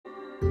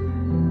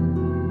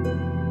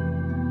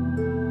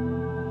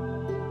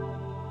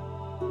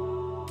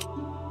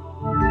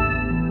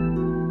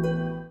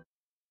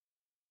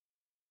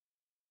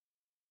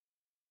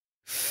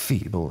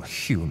feeble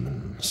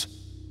humans.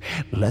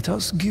 Let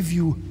us give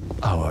you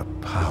our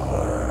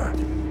power.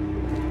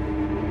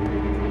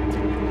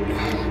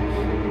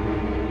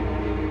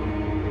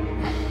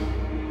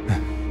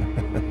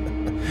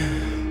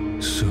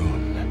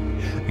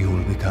 Soon, you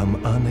will become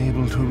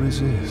unable to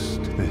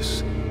resist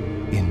this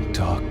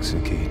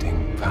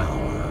intoxicating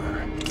power.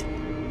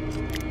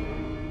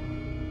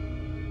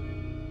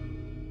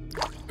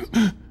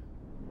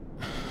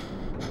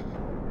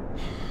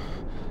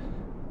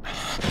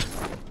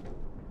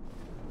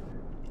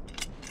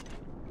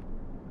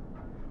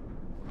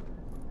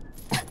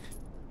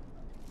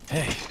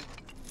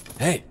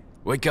 Hey,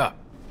 wake up.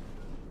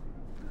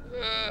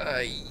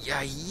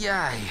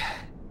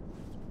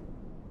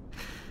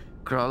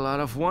 Crawl out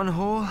of one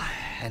hole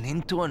and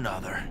into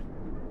another.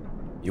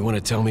 You want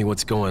to tell me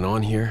what's going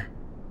on here?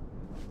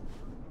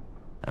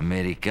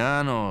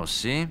 Americano,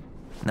 see?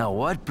 Now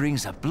what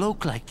brings a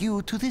bloke like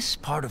you to this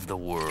part of the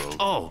world?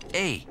 Oh,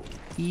 hey,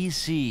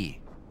 easy,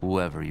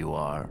 whoever you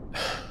are.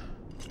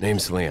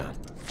 Name's Leon.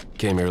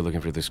 Came here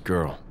looking for this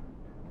girl.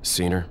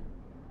 Seen her?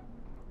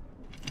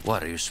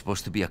 What, are you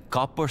supposed to be a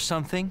cop or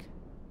something?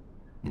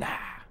 Nah,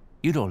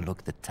 you don't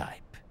look the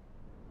type.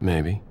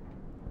 Maybe.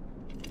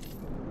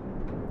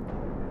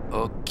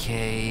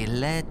 Okay,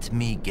 let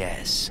me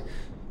guess.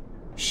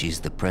 She's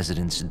the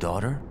president's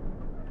daughter?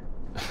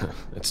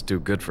 That's too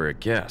good for a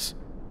guess.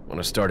 Want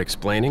to start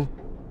explaining?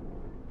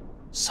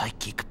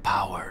 Psychic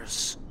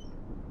powers.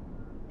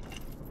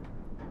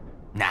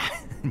 Nah,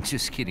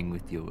 just kidding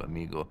with you,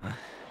 amigo.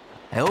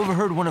 I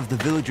overheard one of the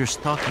villagers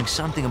talking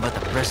something about the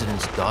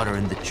president's daughter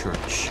in the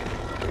church.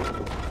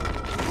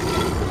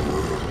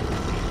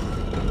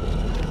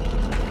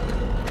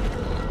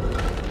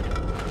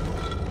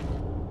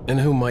 And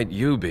who might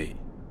you be?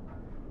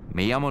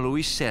 Me llamo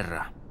Luis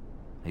Serra.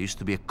 I used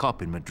to be a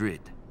cop in Madrid.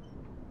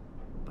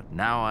 But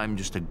now I'm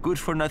just a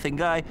good-for-nothing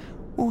guy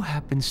who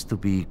happens to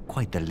be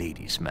quite a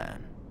ladies'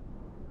 man.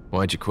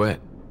 Why'd you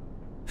quit?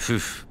 Phew,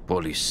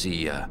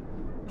 policia.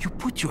 You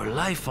put your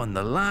life on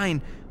the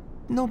line.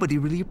 Nobody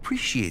really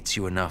appreciates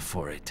you enough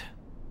for it.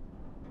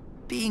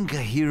 Being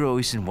a hero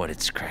isn't what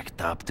it's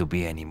cracked up to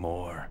be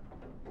anymore.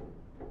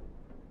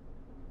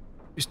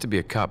 Used to be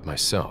a cop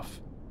myself.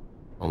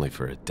 Only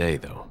for a day,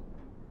 though.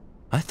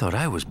 I thought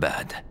I was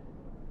bad.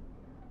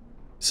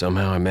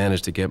 Somehow I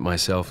managed to get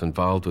myself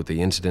involved with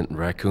the incident in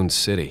Raccoon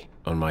City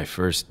on my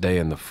first day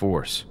in the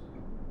force.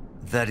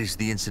 That is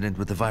the incident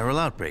with the viral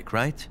outbreak,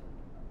 right?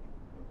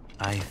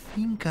 I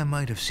think I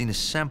might have seen a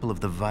sample of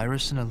the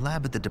virus in a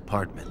lab at the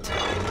department.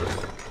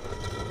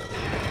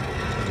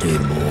 Hey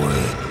boy,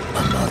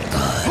 I'm not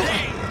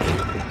dying.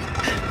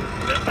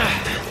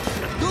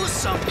 Do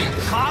something,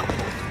 cop!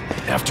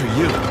 After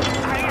you.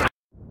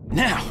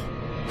 Now!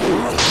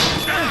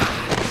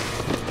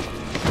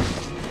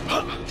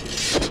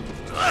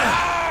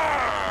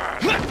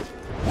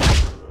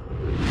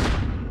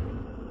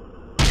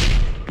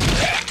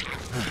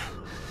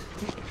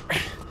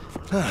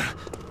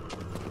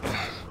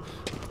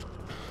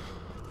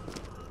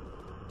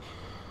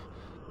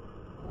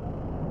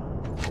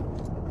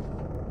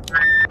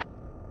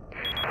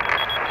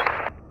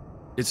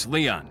 It's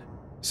Leon.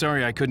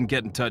 Sorry I couldn't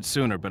get in touch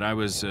sooner, but I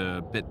was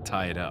a bit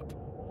tied up.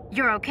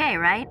 You're okay,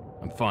 right?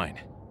 I'm fine.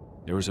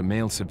 There was a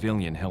male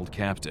civilian held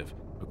captive.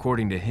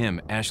 According to him,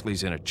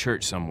 Ashley's in a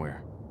church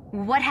somewhere.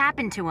 What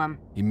happened to him?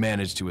 He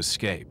managed to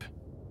escape.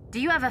 Do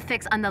you have a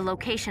fix on the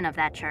location of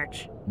that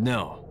church?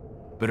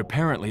 No, but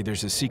apparently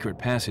there's a secret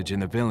passage in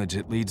the village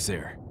that leads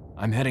there.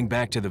 I'm heading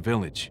back to the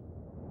village.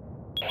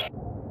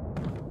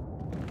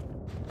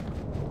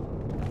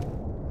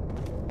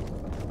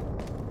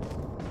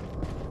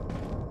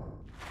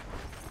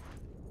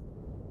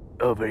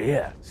 Over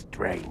here,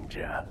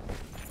 stranger.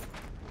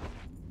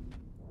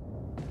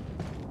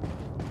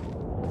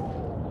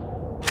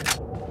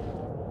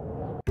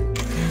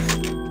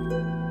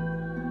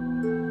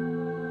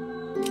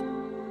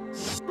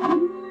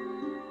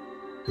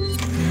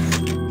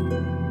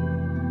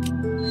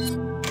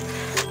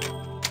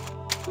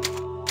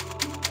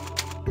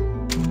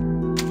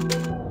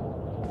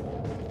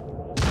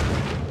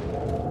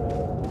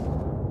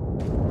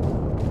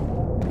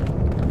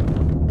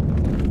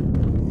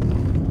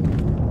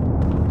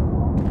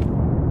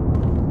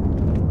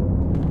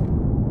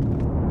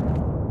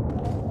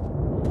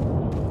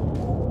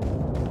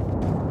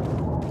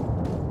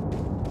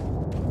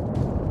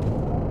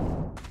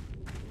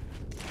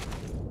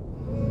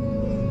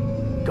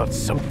 Got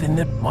something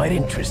that might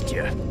interest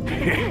you.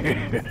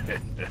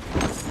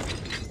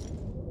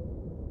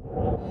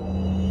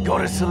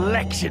 Got a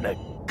selection of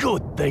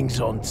good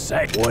things on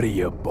sale. What are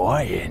you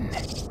buying?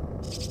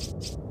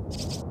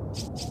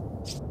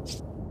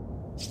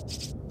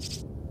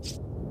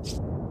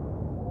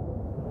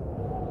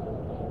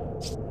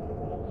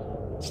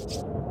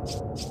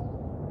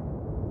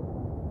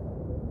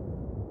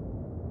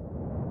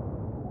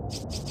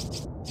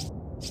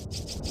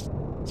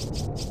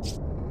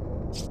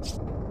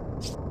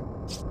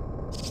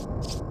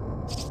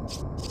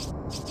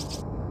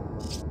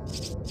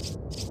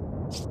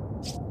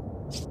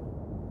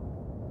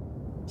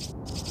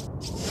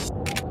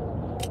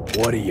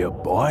 What are you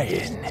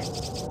buying?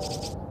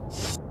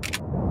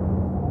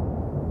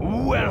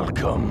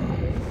 Welcome.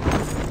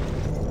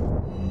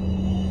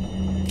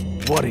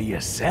 What are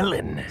you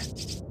selling?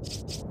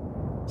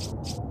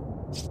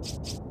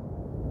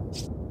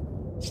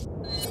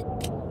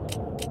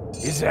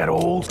 Is that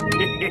all?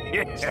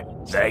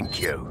 Thank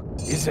you.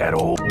 Is that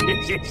all?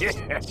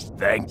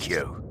 Thank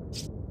you.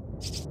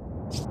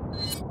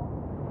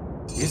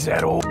 Is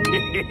that all?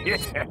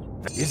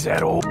 Is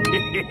that all?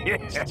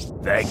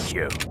 Thank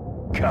you.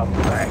 Come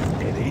back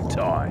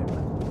anytime.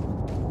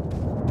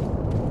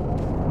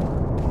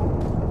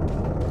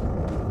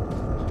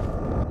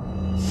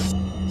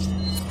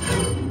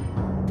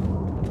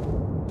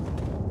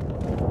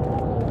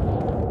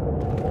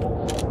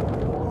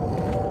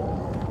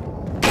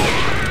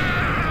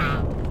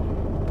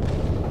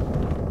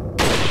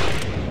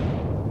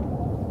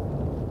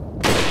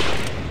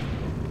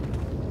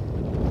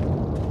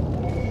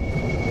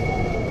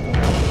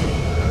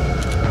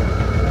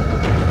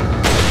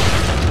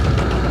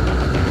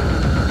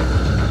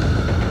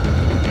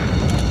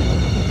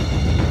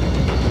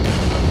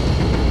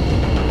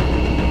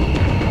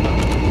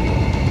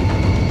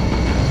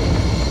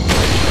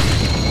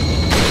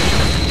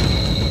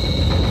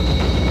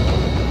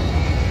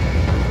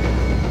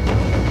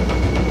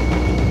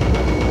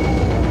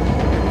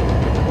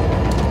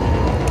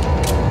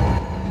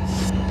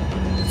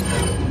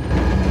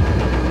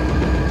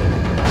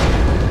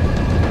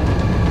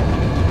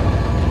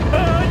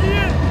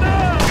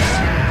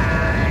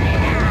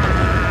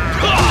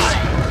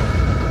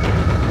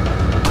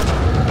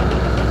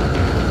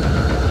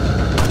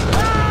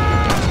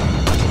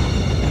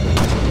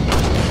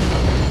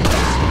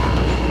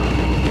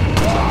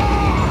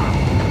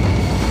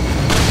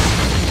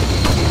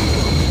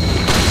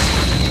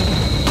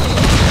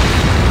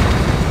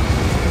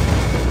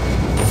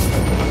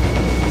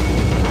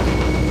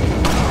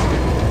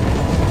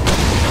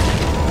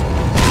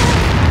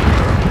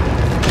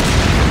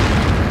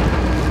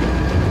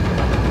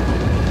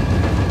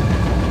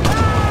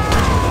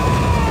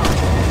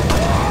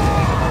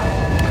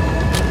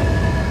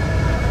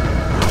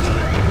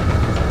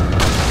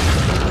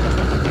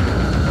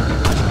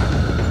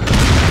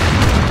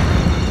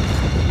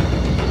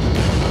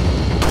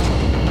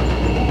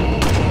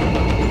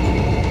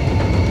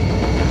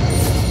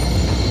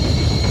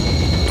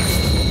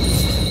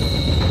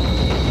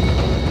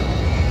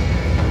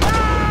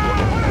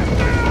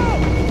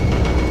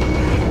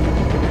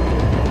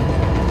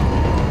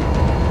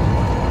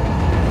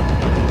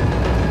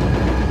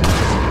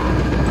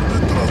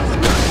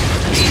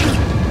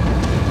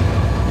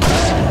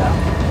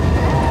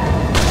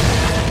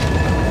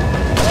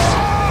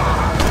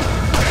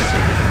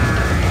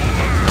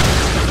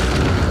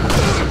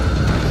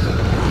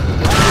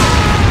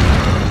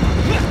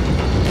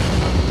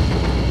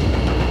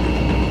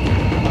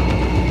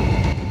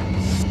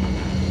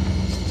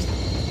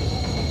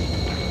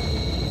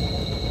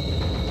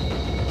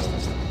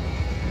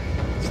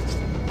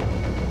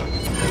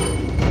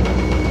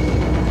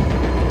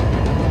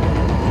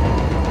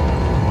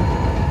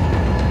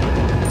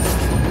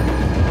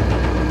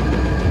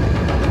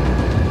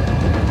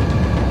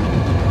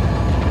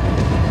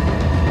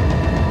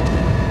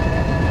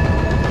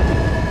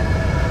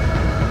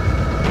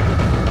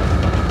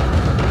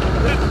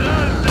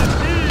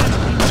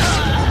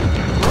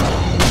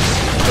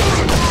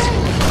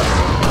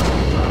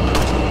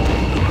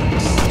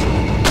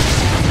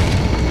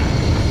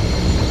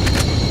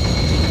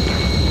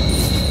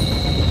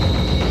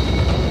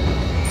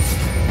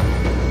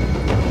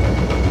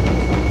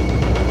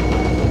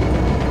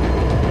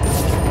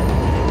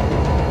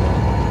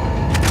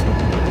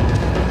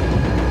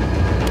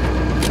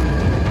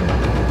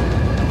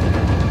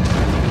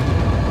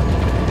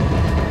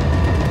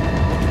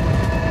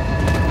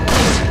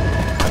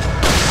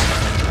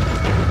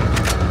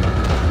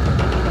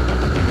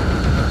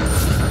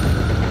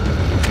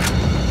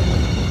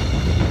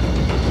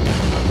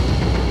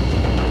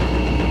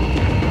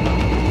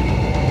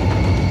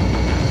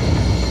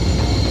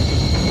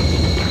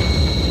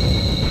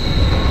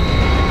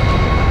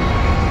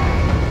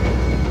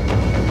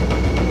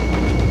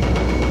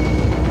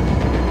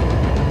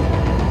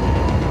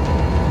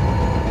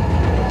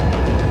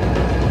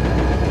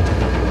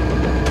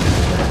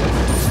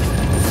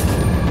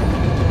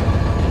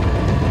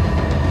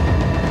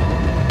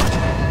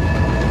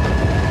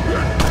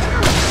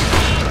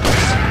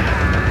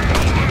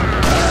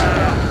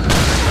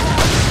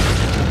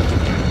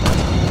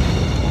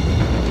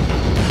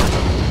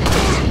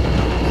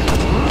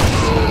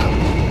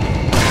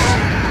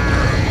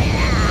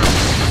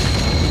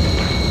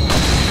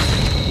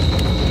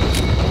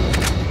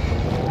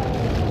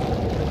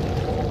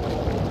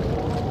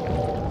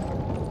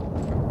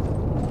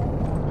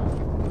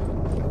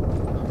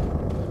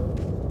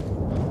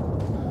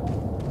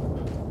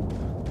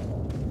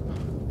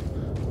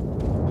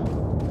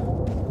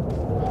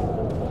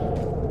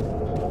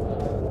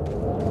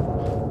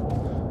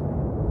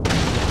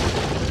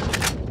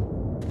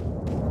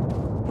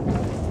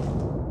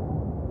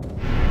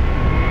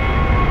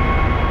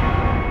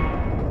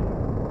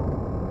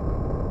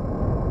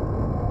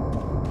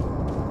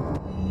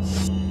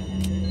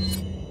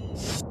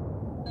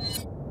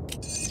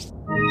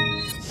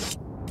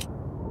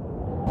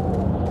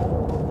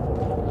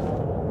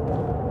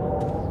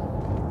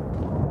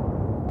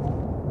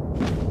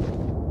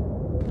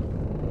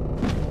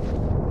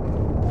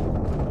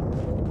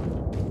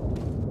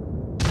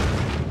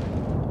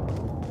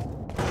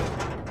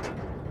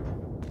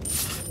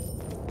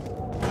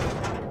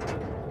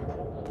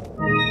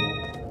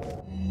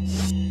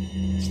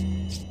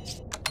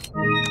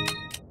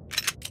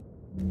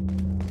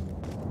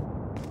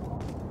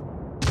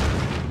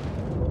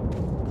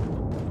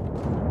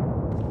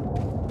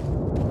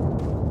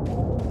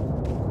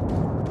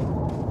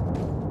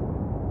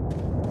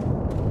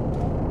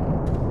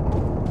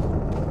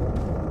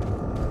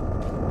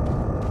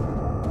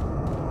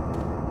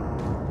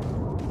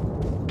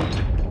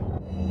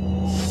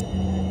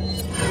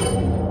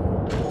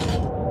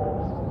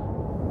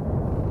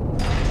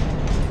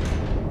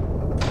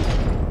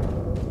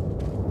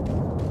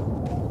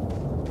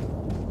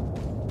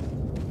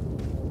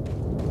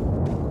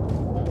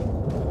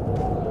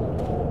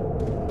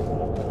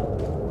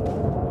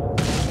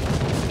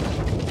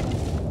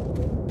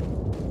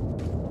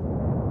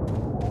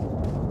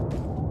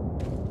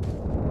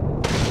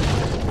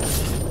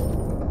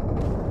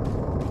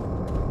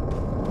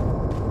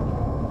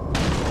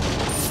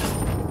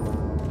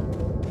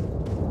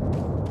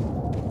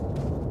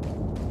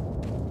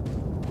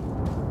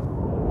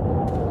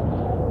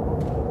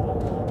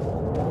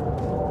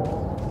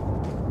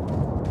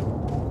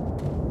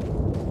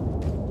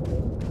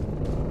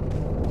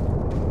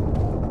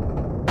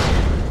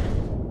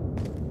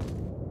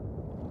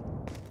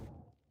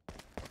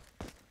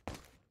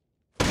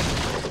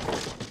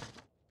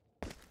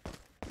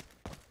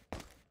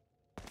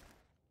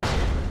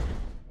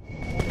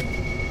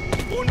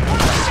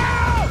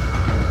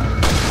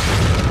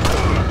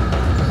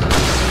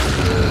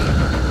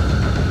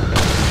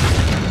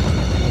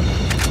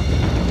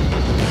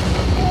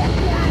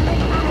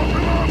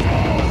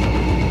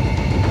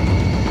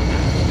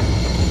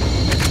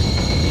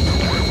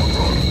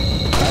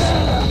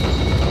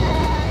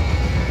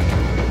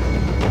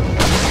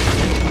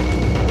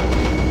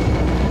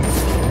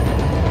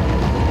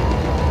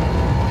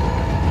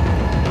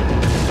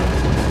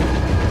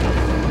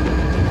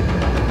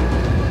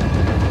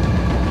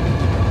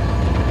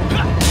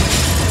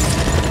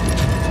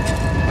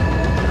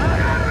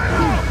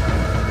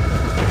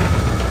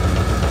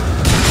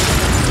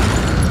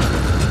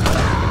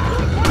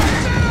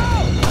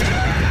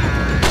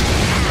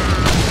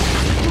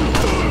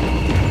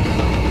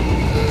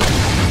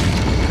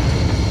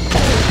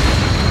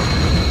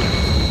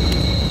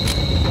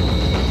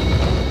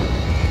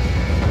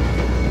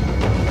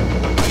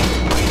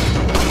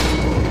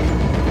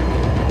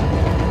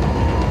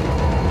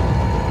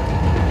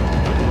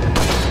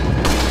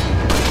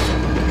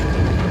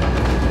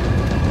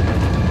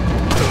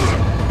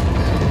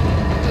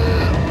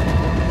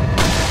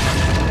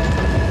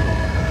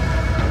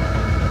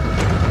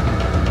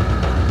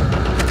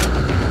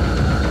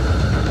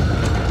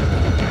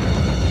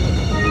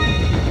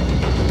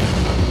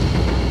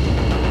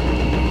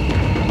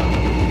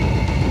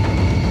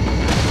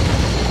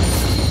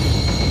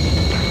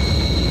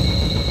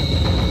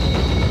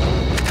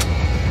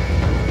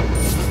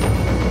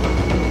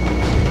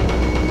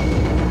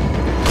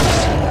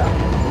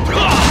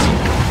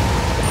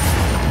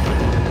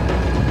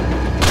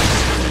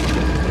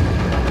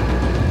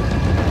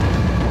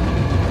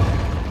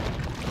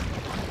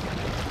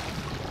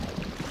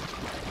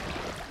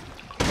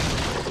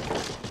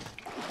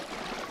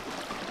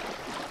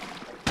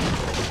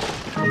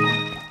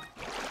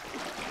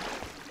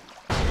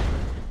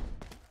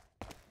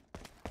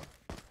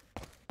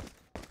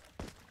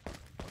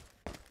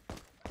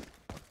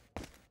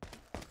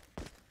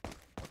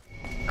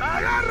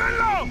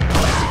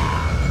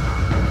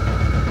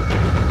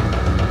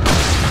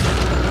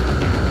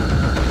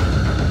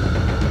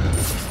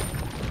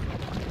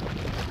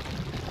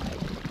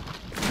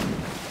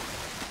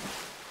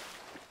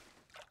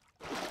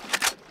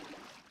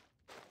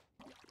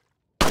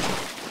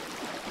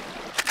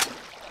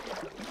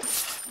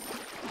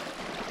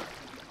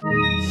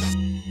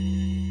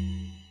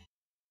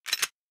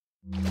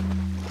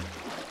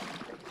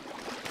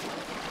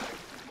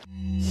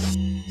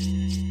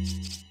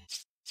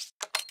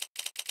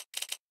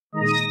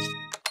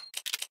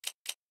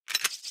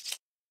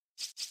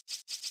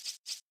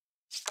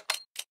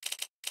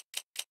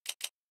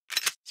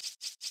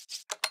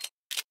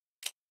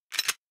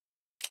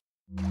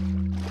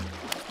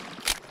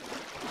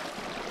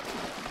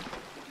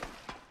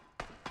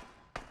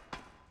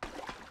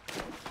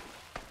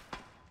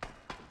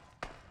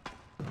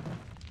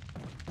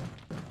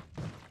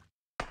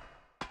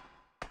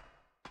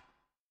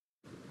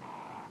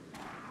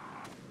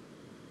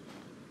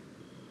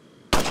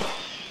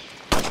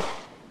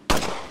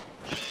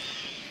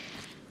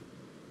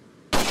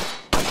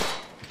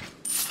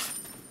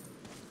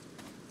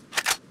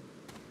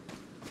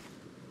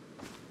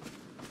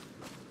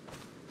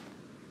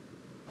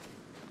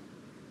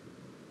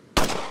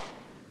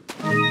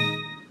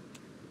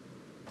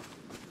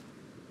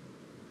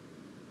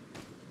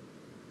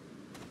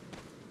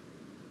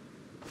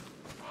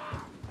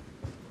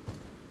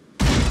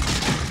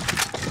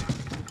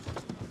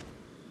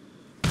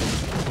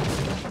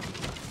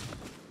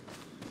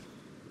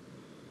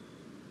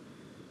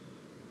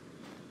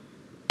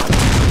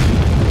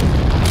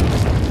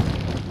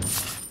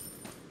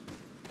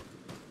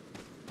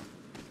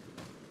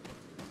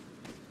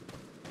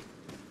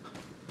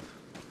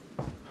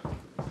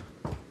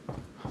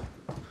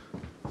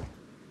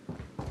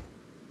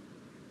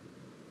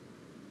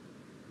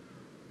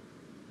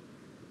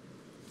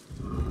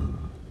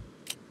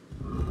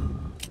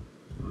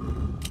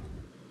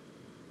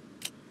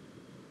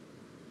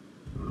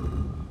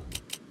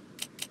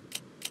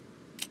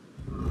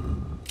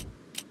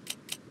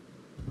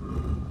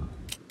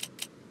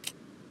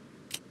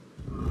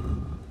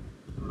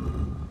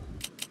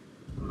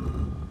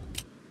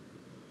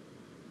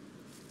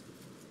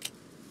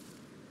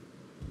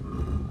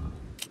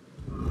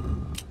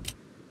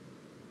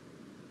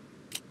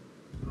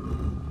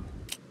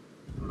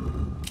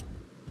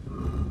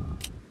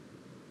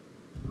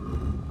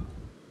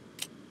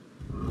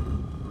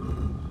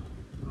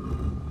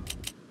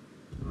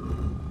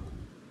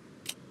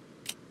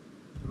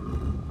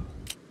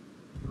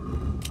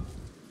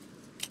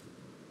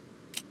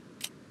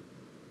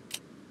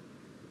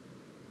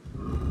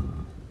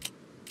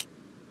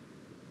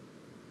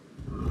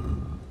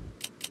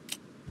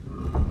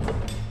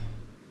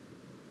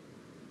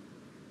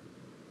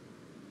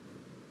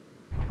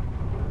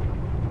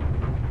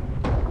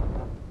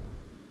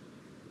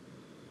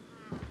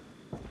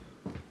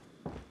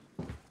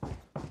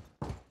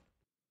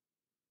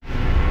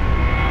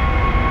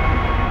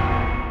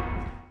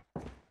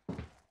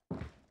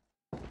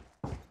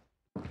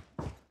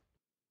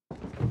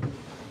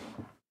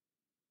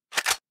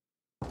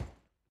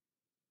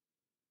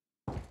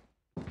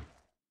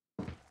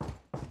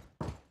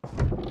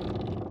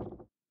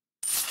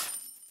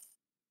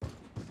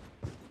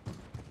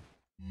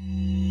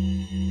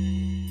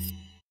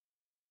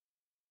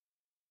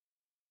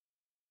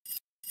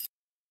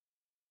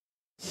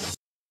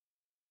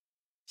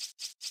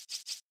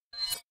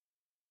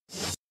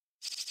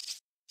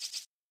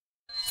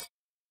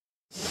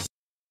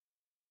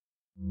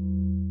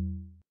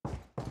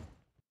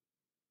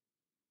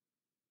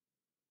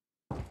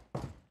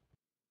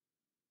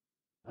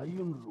 Hay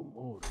un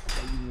rumor,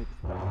 hay un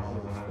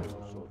extranjero entre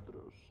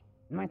nosotros.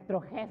 Nuestro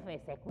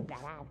jefe se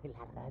cuidará de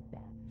la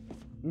rata.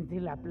 Si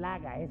la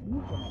plaga es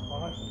mucho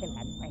mejor que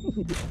la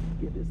nuestra.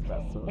 Tienes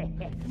razón.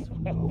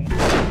 Es un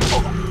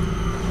lobo.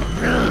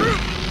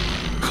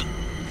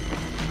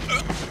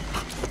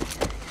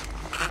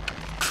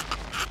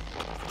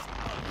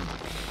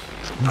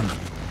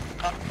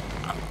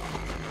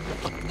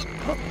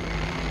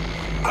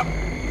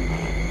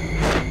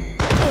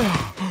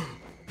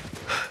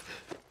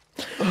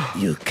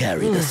 You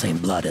carry the same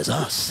blood as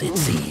us, it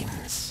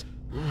seems.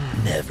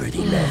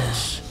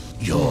 Nevertheless,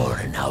 you're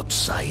an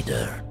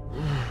outsider.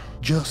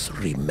 Just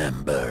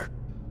remember,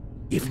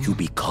 if you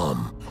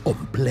become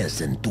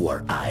unpleasant to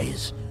our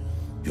eyes,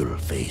 you'll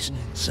face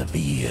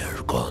severe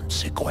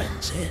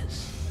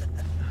consequences.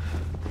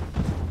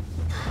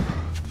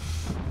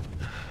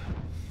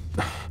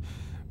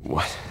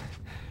 What?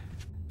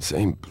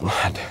 Same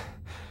blood.